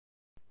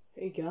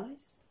Hey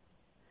guys,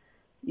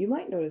 you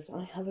might notice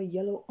I have a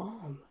yellow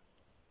arm.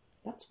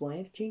 That's why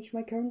I've changed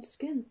my current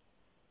skin.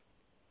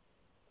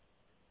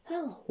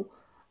 Hello,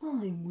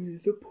 I'm Winnie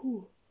the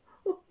Pooh.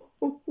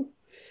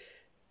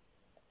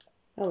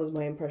 That was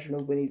my impression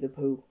of Winnie the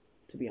Pooh,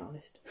 to be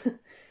honest.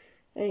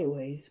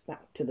 Anyways,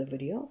 back to the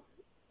video.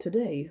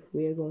 Today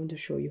we are going to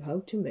show you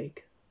how to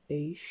make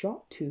a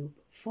shot tube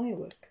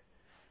firework.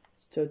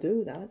 To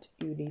do that,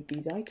 you need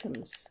these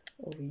items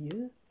over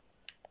here.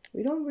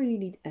 We don't really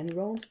need end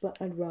rods, but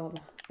I'd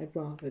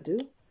rather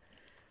do.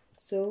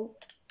 So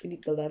you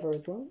need the lever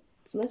as well.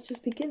 So let's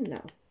just begin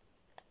now.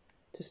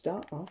 To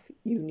start off,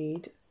 you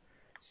need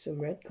some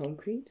red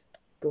concrete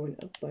going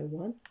up by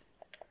 1,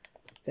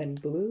 then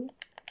blue,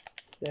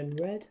 then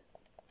red,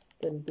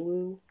 then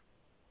blue,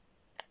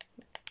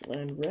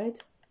 and red,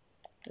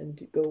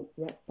 and go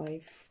right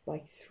by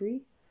 2.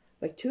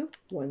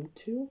 1,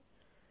 2.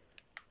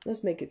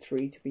 Let's make it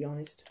 3 to be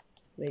honest.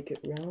 Make it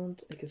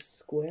round like a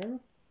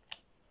square.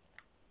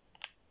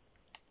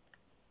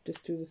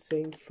 Just do the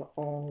same for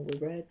all the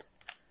red.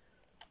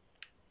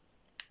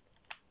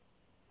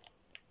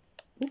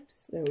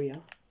 Oops, there we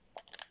are.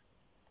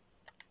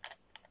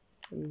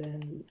 And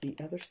then the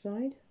other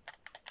side.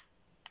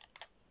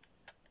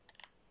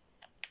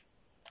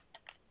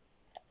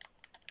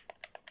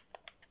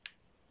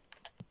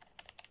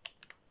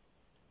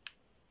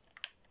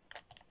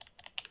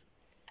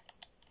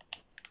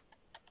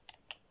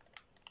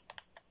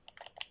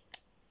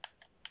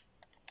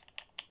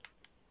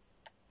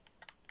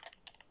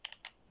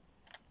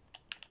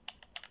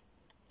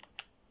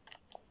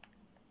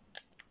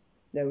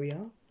 There we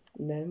are.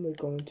 And then we're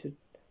going to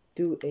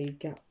do a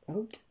gap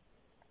out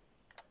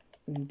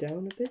and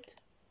down a bit,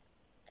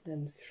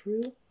 then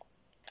through,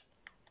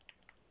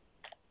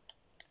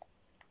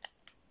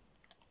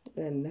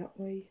 then that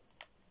way,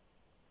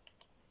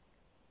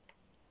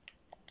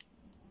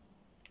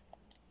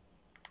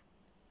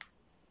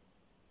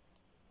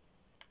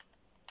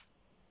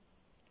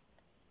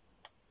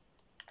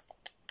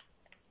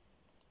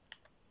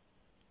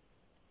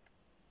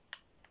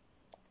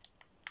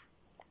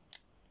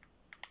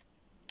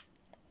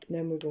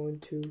 then we're going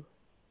to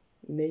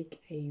make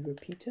a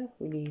repeater.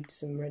 We need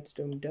some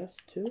redstone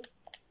dust too.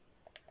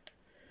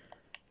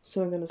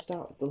 So I'm going to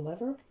start with the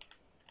lever.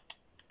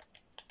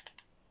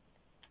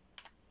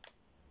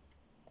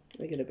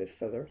 Make it a bit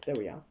further. There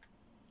we are.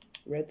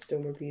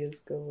 Redstone repeaters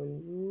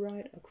going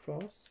right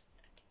across.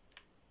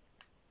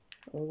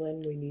 And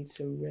then we need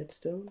some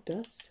redstone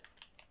dust.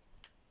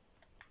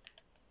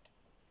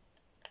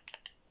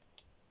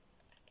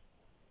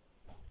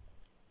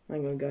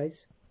 Hang on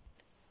guys.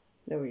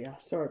 There we are.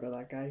 Sorry about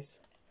that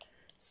guys.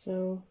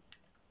 So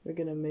we're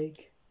gonna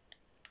make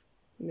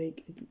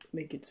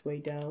its way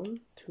down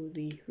to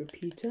the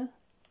repeater.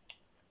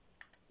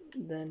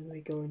 Then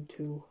we're going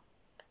to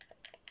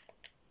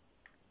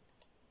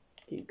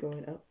keep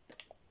going up,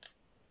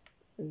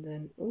 and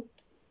then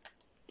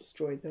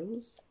destroy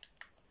those.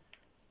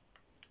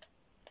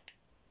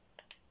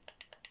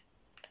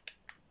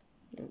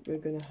 And we're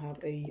gonna have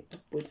a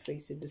upwards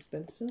facing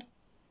dispenser,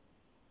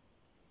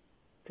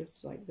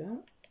 just like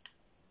that.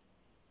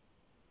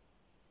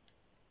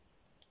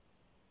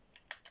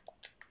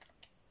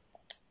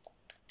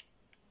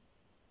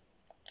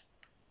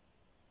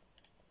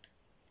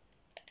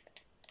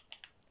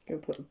 Gonna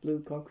put a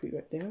blue concrete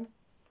right there,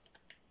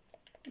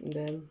 and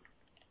then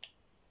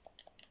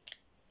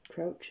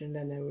crouch, and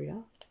then there we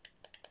are.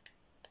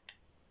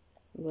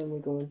 And then we're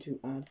going to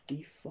add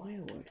the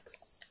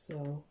fireworks.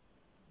 So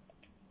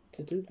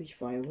to do the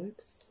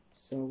fireworks,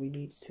 we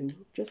need to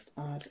just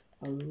add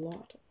a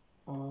lot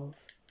of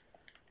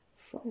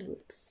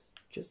fireworks,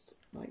 just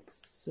like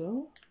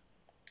so.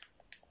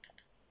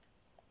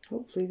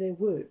 Hopefully they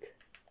work.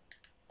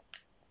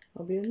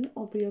 I'll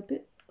be a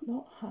bit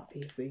not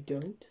happy if they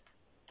don't.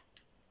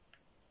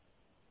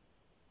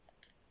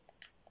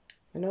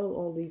 I know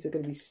all these are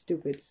going to be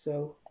stupid,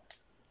 so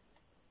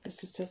let's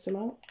just test them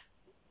out.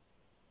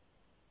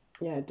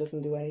 Yeah, it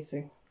doesn't do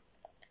anything.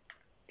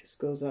 Just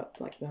goes up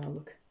like that,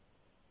 look.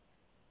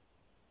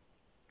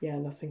 Yeah,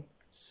 nothing.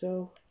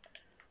 So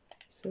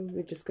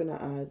we're just going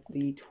to add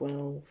the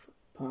 12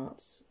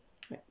 parts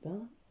like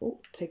that. Oh,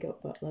 take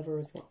out that lever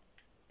as well.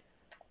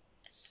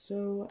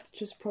 So that's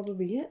just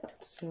probably it.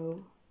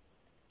 So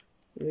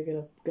we're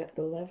going to get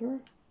the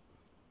lever.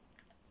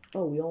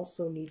 Oh, we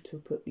also need to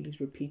put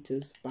these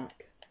repeaters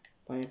back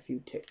by a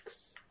few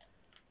ticks.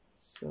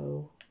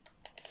 So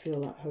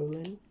fill that hole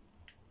in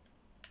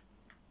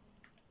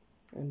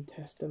and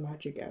test the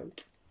magic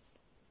out.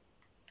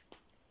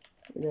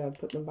 We're going to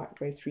put them back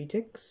by 3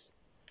 ticks.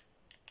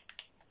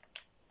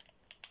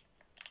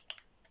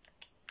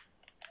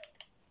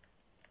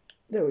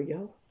 There we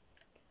go.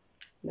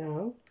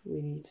 Now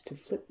we need to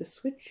flip the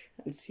switch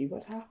and see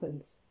what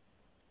happens.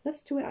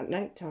 Let's do it at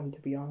night time,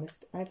 to be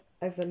honest.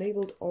 I've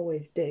enabled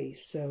always day,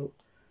 so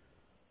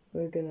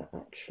we're gonna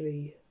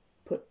actually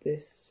put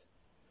this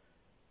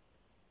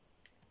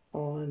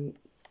on,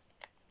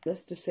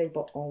 let's just say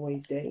but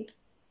always day.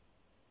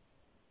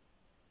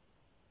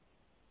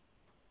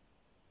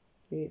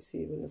 You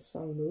see when the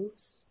sun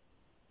moves.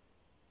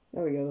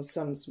 There we go, the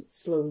sun's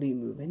slowly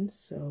moving,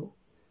 so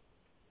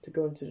to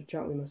go into the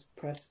chat we must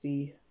press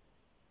the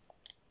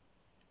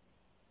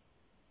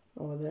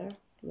over there.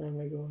 Then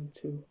we're going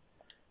to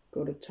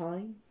go to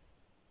time.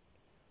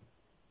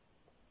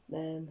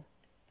 Then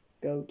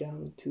go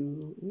down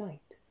to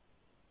night.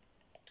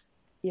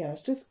 Yeah,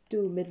 let's just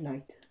do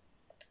midnight.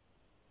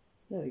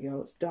 There we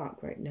go, it's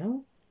dark right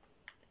now.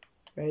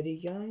 Ready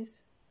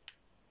guys?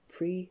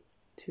 3,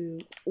 2,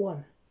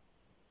 1.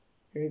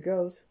 Here it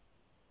goes.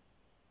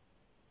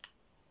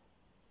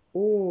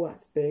 Oh,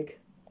 that's big.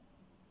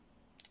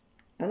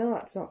 I know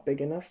that's not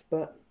big enough,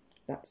 but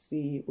that's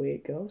the way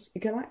it goes.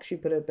 You can actually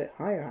put it a bit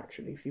higher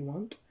actually if you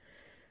want.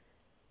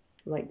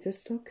 Like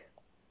this, look.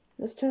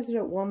 Let's test it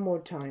out one more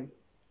time.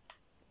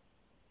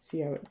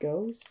 See how it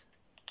goes.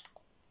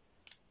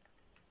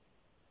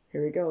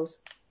 Here it goes.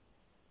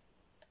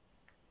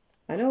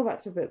 I know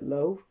that's a bit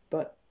low,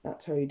 but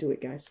that's how you do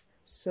it, guys.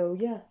 So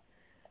yeah,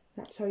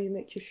 that's how you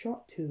make your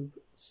shot tube.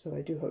 So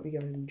I do hope you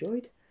guys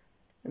enjoyed,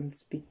 and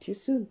speak to you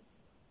soon.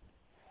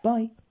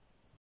 Bye.